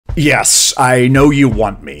Yes, I know you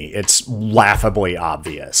want me. It's laughably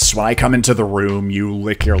obvious. When I come into the room, you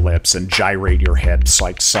lick your lips and gyrate your hips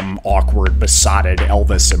like some awkward, besotted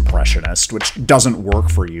Elvis impressionist, which doesn't work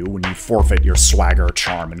for you when you forfeit your swagger,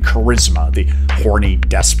 charm, and charisma. The horny,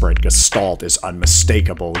 desperate gestalt is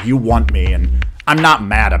unmistakable. You want me, and I'm not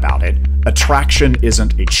mad about it. Attraction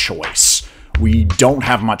isn't a choice. We don't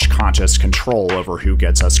have much conscious control over who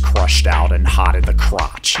gets us crushed out and hot in the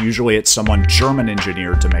crotch. Usually it's someone German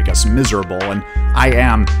engineered to make us miserable, and I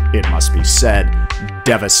am, it must be said,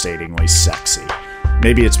 devastatingly sexy.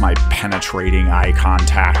 Maybe it's my penetrating eye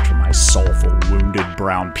contact, or my soulful wounded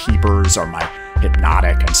brown peepers, or my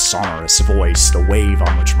hypnotic and sonorous voice, the wave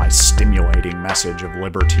on which my stimulating message of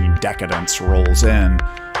libertine decadence rolls in.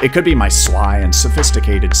 It could be my sly and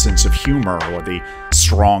sophisticated sense of humor, or the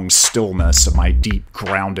strong stillness of my deep,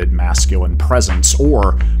 grounded masculine presence,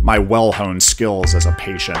 or my well-honed skills as a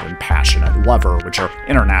patient and passionate lover, which are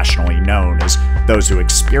internationally known as those who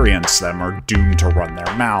experience them are doomed to run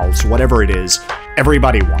their mouths. Whatever it is,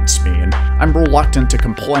 everybody wants me, and I'm reluctant to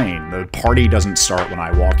complain. The party doesn't start when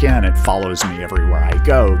I walk in, it follows me everywhere I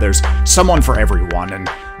go. There's someone for everyone, and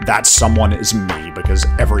that someone is me, because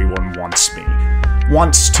everyone wants me.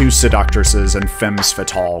 Once, two seductresses and femmes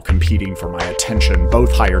fatale competing for my attention both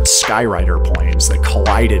hired Skyrider planes that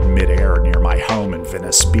collided mid-air near my home in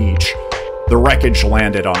Venice Beach. The wreckage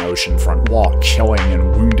landed on Oceanfront Walk, killing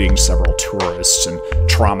and wounding several tourists and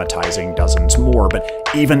traumatizing dozens more, but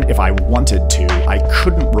even if I wanted to, I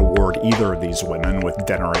couldn't reward either of these women with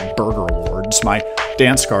dinner at Burger Lords. My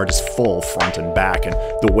dance card is full front and back, and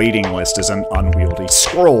the waiting list is an unwieldy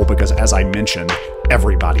scroll because, as I mentioned,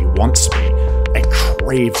 everybody wants me. I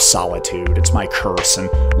crave solitude, it's my curse, and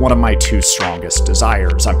one of my two strongest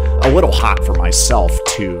desires. I'm a little hot for myself,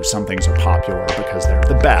 too. Some things are popular because they're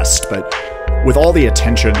the best, but with all the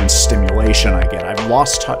attention and stimulation I get, I've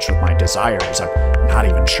lost touch with my desires. I'm not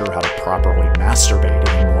even sure how to properly masturbate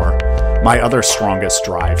anymore. My other strongest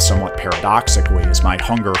drive, somewhat paradoxically, is my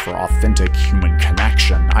hunger for authentic human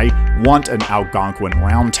connection. I want an Algonquin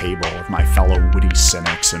roundtable of my fellow witty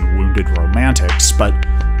cynics and wounded romantics, but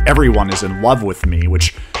everyone is in love with me,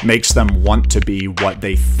 which makes them want to be what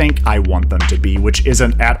they think I want them to be, which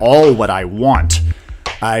isn't at all what I want.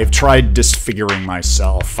 I've tried disfiguring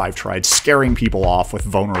myself, I've tried scaring people off with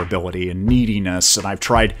vulnerability and neediness, and I've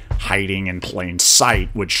tried hiding in plain sight,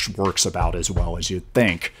 which works about as well as you'd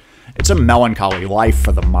think. It's a melancholy life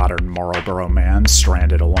for the modern Marlboro man,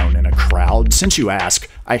 stranded alone in a crowd. Since you ask,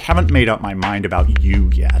 I haven't made up my mind about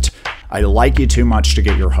you yet. I like you too much to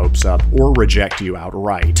get your hopes up, or reject you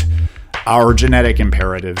outright. Our genetic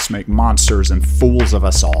imperatives make monsters and fools of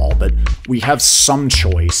us all, but we have some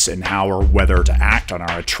choice in how or whether to act on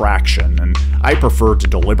our attraction, and I prefer to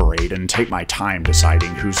deliberate and take my time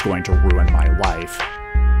deciding who's going to ruin my life.